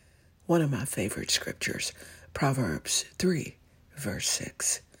one of my favorite scriptures, Proverbs 3, verse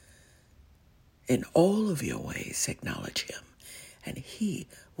 6. In all of your ways acknowledge him, and he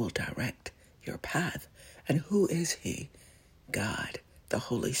will direct your path. And who is he? God, the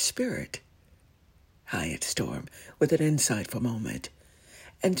Holy Spirit. Hyatt Storm with an insightful moment.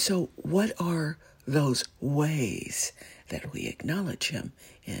 And so what are those ways that we acknowledge him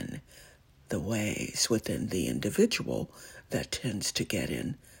in? The ways within the individual that tends to get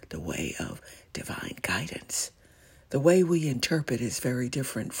in the way of divine guidance. The way we interpret is very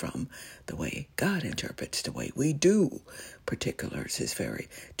different from the way God interprets. The way we do particulars is very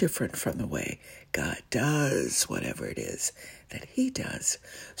different from the way God does whatever it is that he does.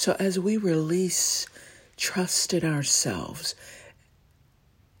 So as we release trust in ourselves,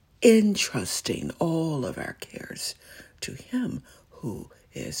 entrusting all of our cares to him who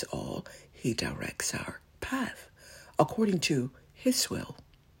is all, he directs our path according to his will.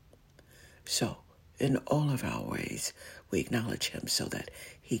 So in all of our ways, we acknowledge him so that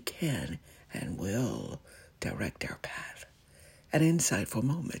he can and will direct our path. An insightful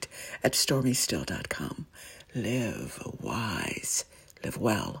moment at stormystill.com. Live wise, live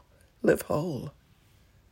well, live whole.